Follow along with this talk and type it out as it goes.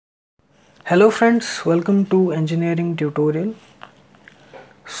Hello friends, welcome to engineering tutorial.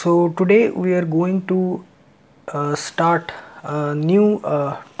 So today we are going to start a new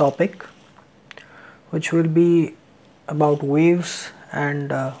topic which will be about waves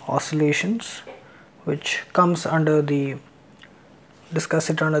and oscillations, which comes under the discuss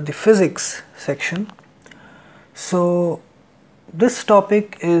it under the physics section. So this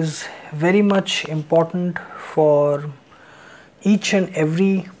topic is very much important for each and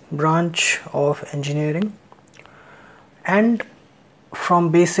every branch of engineering and from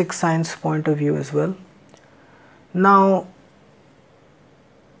basic science point of view as well. Now,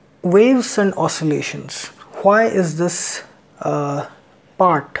 waves and oscillations. Why is this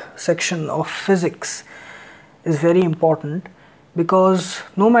section of physics is very important? Because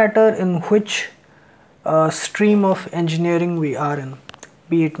no matter in which stream of engineering we are in,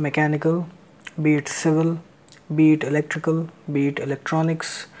 be it mechanical, be it civil, be it electrical, be it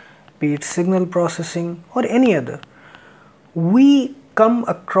electronics, be it signal processing or any other, we come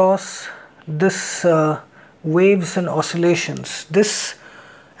across this waves and oscillations, this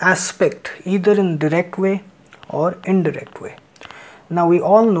aspect, either in direct way or indirect way. Now we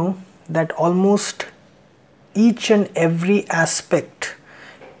all know that almost each and every aspect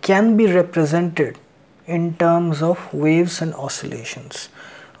can be represented in terms of waves and oscillations.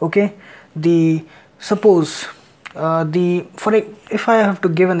 Okay, if I have to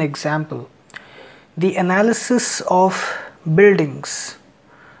give an example, the analysis of buildings.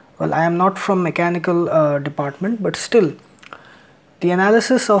 Well, I am not from mechanical department, but still the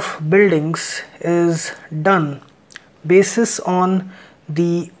analysis of buildings is done basis on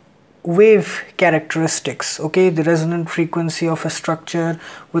the wave characteristics, okay, the resonant frequency of a structure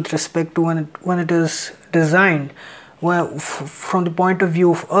with respect to when it is designed. Well, from the point of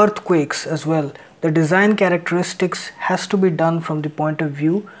view of earthquakes as well, the design characteristics has to be done from the point of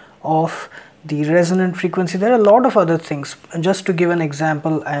view of the resonant frequency. There are a lot of other things, just to give an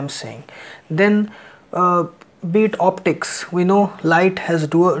example I am saying. Then be it optics, we know light has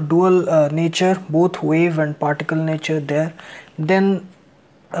dual nature, both wave and particle nature there. Then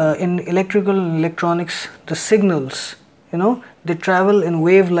in electrical and electronics, the signals, they travel in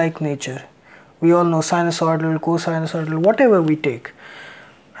wave like nature. We all know sinusoidal, cosinusoidal, whatever we take,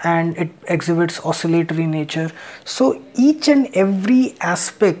 and it exhibits oscillatory nature. So each and every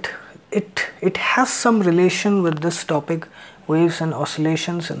aspect, it has some relation with this topic, waves and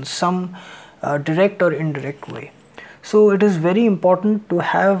oscillations, in some direct or indirect way. So it is very important to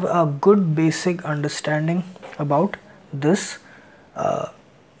have a good basic understanding about this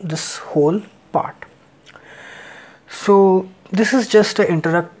whole part. So this is just an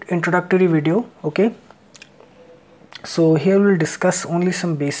introductory video, okay. So here we'll discuss only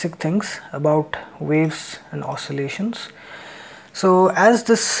some basic things about waves and oscillations. So as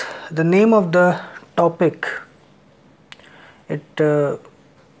the name of the topic, it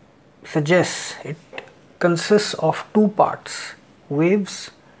suggests, it consists of two parts,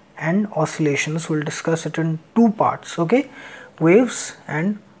 waves and oscillations. We'll discuss it in two parts, okay, waves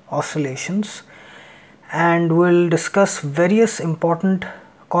and oscillations, and we'll discuss various important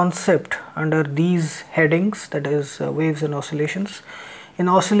concepts under these headings, that is waves and oscillations. In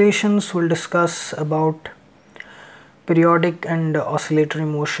oscillations, we'll discuss about periodic and oscillatory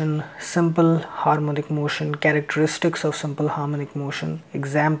motion, simple harmonic motion, characteristics of simple harmonic motion,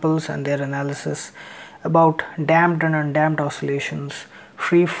 examples and their analysis, about damped and undamped oscillations,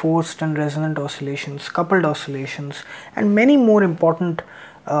 free forced and resonant oscillations, coupled oscillations, and many more important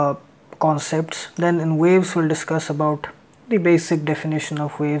concepts. Then in waves, we'll discuss about the basic definition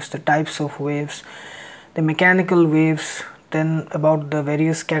of waves, the types of waves, the mechanical waves, then about the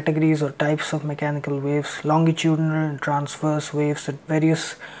various categories or types of mechanical waves, longitudinal and transverse waves, the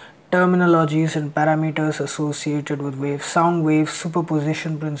various terminologies and parameters associated with waves, sound waves,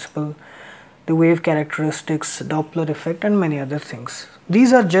 superposition principle, the wave characteristics, Doppler effect, and many other things.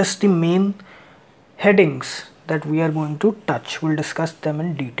 These are just the main headings that we are going to touch. We'll discuss them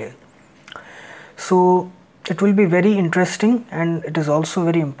in detail. So it will be very interesting and it is also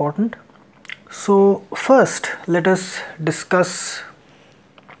very important. So first, let us discuss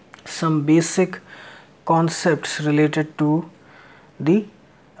some basic concepts related to the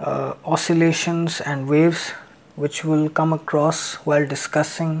oscillations and waves, which will come across while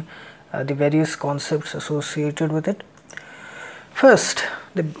discussing the various concepts associated with it. First,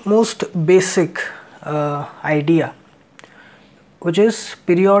 the most basic idea, which is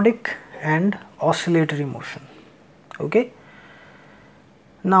periodic and oscillatory motion, okay.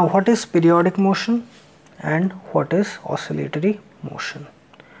 Now, what is periodic motion and what is oscillatory motion?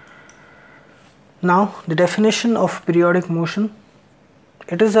 Now, the definition of periodic motion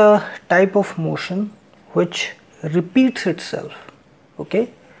it is a type of motion which repeats itself.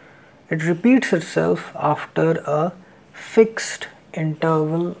 Okay, it repeats itself after a fixed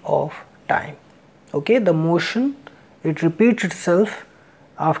interval of time. Okay, the motion, it repeats itself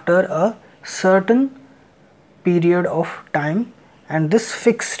after a certain period of time, and this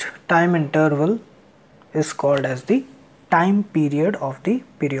fixed time interval is called as the time period of the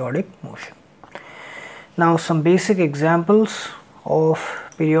periodic motion. Now some basic examples of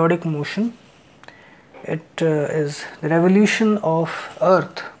periodic motion. It is the revolution of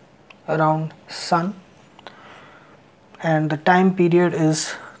Earth around Sun, and the time period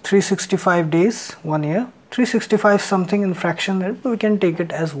is 365 days, 1 year. 365 something in fraction, that we can take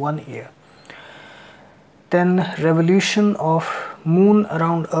it as 1 year. Then revolution of Moon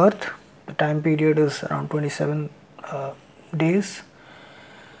around Earth, the time period is around 27 days.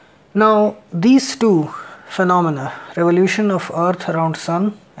 Now these two phenomena, revolution of Earth around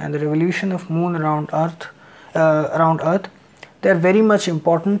Sun and the revolution of Moon around Earth, they are very much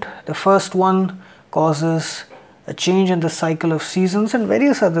important. The first one causes a change in the cycle of seasons and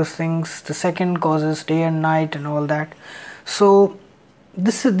various other things. The second causes day and night and all that. So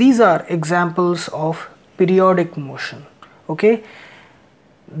these are examples of periodic motion. Okay,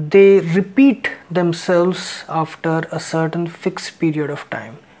 they repeat themselves after a certain fixed period of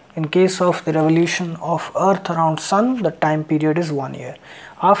time. In case of the revolution of Earth around Sun, the time period is 1 year.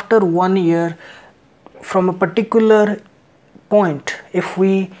 After 1 year, from a particular point, if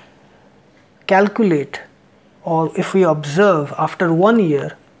we calculate or if we observe, after 1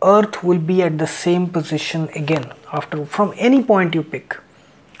 year, Earth will be at the same position again. From any point you pick,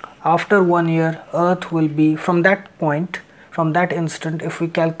 after 1 year, Earth will be from that point, from that instant. If we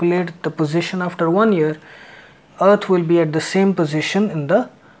calculate the position after 1 year, Earth will be at the same position in the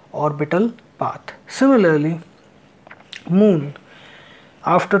orbital path. Similarly, Moon,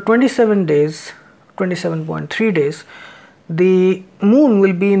 after 27 days, 27.3 days, the Moon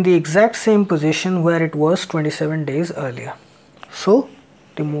will be in the exact same position where it was 27 days earlier. So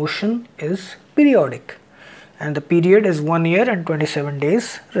the motion is periodic, and the period is 1 year and 27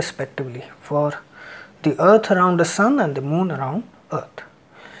 days respectively for the Earth around the Sun and the Moon around Earth.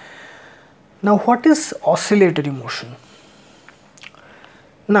 Now what is oscillatory motion?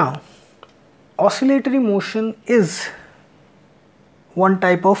 Now oscillatory motion is one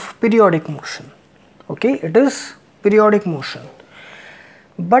type of periodic motion. Okay, it is periodic motion,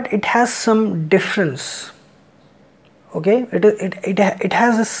 but it has some difference. Okay, it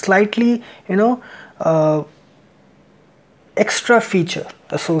has a slightly extra feature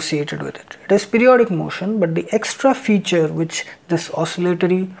associated with it. It is periodic motion, but the extra feature which this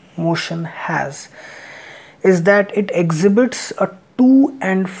oscillatory motion has is that it exhibits a to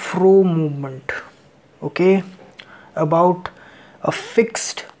and fro movement. Okay, about a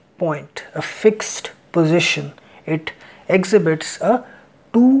fixed point, a fixed position. It exhibits a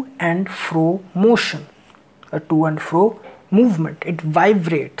to and fro motion, a to and fro movement. It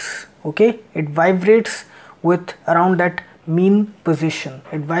vibrates. Okay, it vibrates with around that mean position.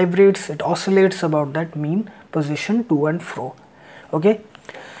 It vibrates, it oscillates about that mean position to and fro. Okay,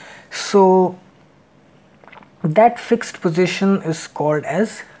 so that fixed position is called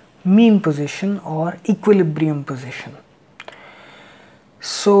as mean position or equilibrium position.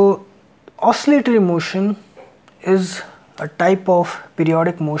 So oscillatory motion is a type of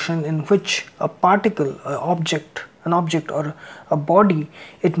periodic motion in which a particle, an object or a body,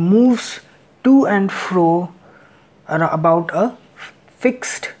 it moves to and fro about a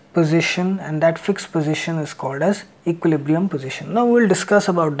fixed position, and that fixed position is called as equilibrium position. Now we will discuss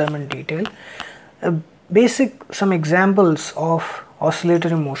about them in detail. Some examples of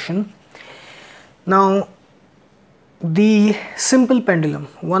oscillatory motion. Now the simple pendulum,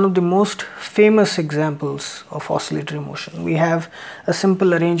 one of the most famous examples of oscillatory motion. We have a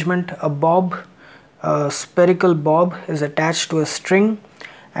simple arrangement. A bob, a spherical bob is attached to a string,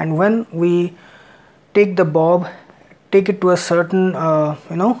 and when we take the bob, take it to a certain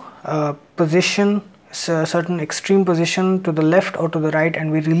position, a certain extreme position to the left or to the right,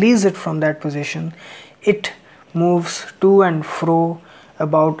 and we release it from that position, it moves to and fro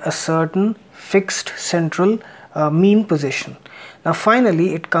about a certain fixed central mean position. Now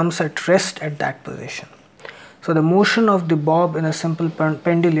finally it comes at rest at that position. So the motion of the bob in a simple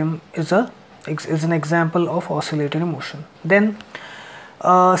pendulum is an example of oscillatory motion. Then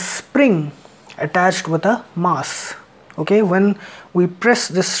a spring attached with a mass. Okay, when we press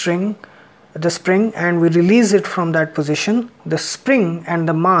the spring and we release it from that position, the spring and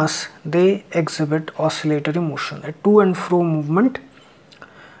the mass, they exhibit oscillatory motion, a to and fro movement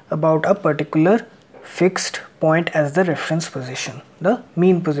about a particular fixed point as the reference position, the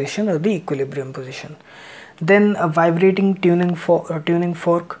mean position or the equilibrium position. Then a vibrating tuning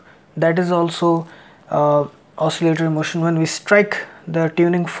fork, that is also oscillatory motion. When we strike the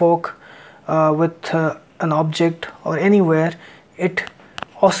tuning fork with an object or anywhere, it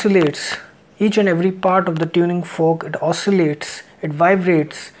oscillates. Each and every part of the tuning fork, it oscillates, it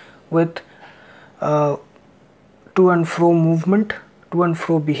vibrates with to and fro movement, to and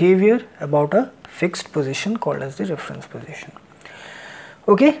fro behavior about a fixed position called as the reference position.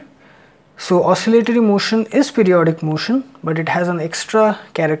 Okay, so oscillatory motion is periodic motion, but it has an extra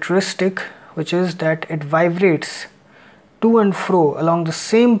characteristic, which is that it vibrates to and fro along the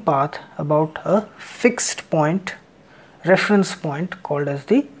same path about a fixed point, reference point called as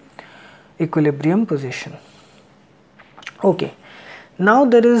the equilibrium position. Okay, now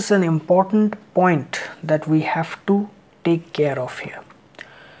there is an important point that we have to take care of here.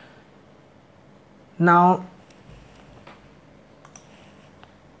 Now,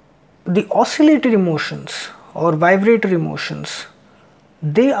 the oscillatory motions or vibratory motions,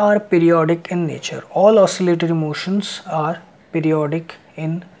 they are periodic in nature. All oscillatory motions are periodic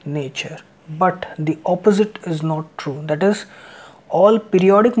in nature, but the opposite is not true. That is, all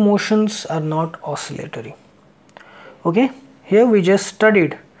periodic motions are not oscillatory. Okay, here we just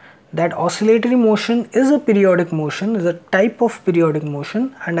studied that oscillatory motion is a periodic motion, is a type of periodic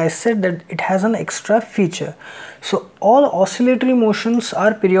motion, and I said that it has an extra feature. So all oscillatory motions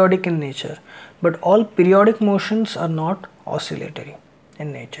are periodic in nature, but all periodic motions are not oscillatory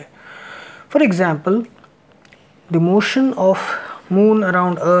in nature. For example, the motion of moon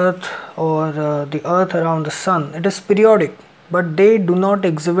around earth or the earth around the sun, it is periodic, but they do not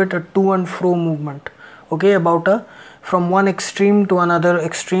exhibit a to and fro movement, okay, about a from one extreme to another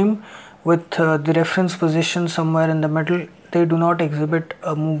extreme with the reference position somewhere in the middle. They do not exhibit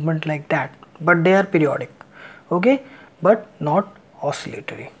a movement like that, but they are periodic, okay, but not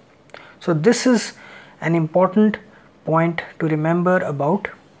oscillatory. So this is an important point to remember about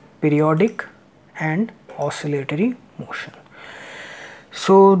periodic and oscillatory motion.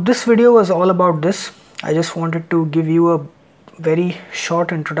 So this video was all about this. I just wanted to give you a very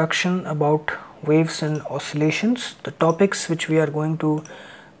short introduction about waves and oscillations, the topics which we are going to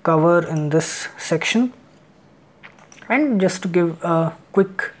cover in this section, and just to give a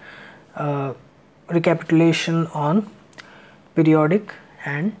quick recapitulation on periodic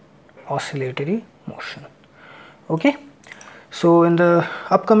and oscillatory motion. Okay, so in the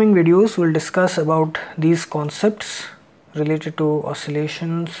upcoming videos we'll discuss about these concepts related to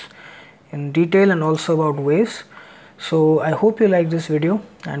oscillations in detail and also about waves. So I hope you like this video,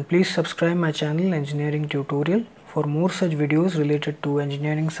 and please subscribe my channel Engineering Tutorial for more such videos related to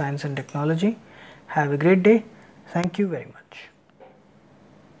engineering, science and technology. Have a great day. Thank you very much.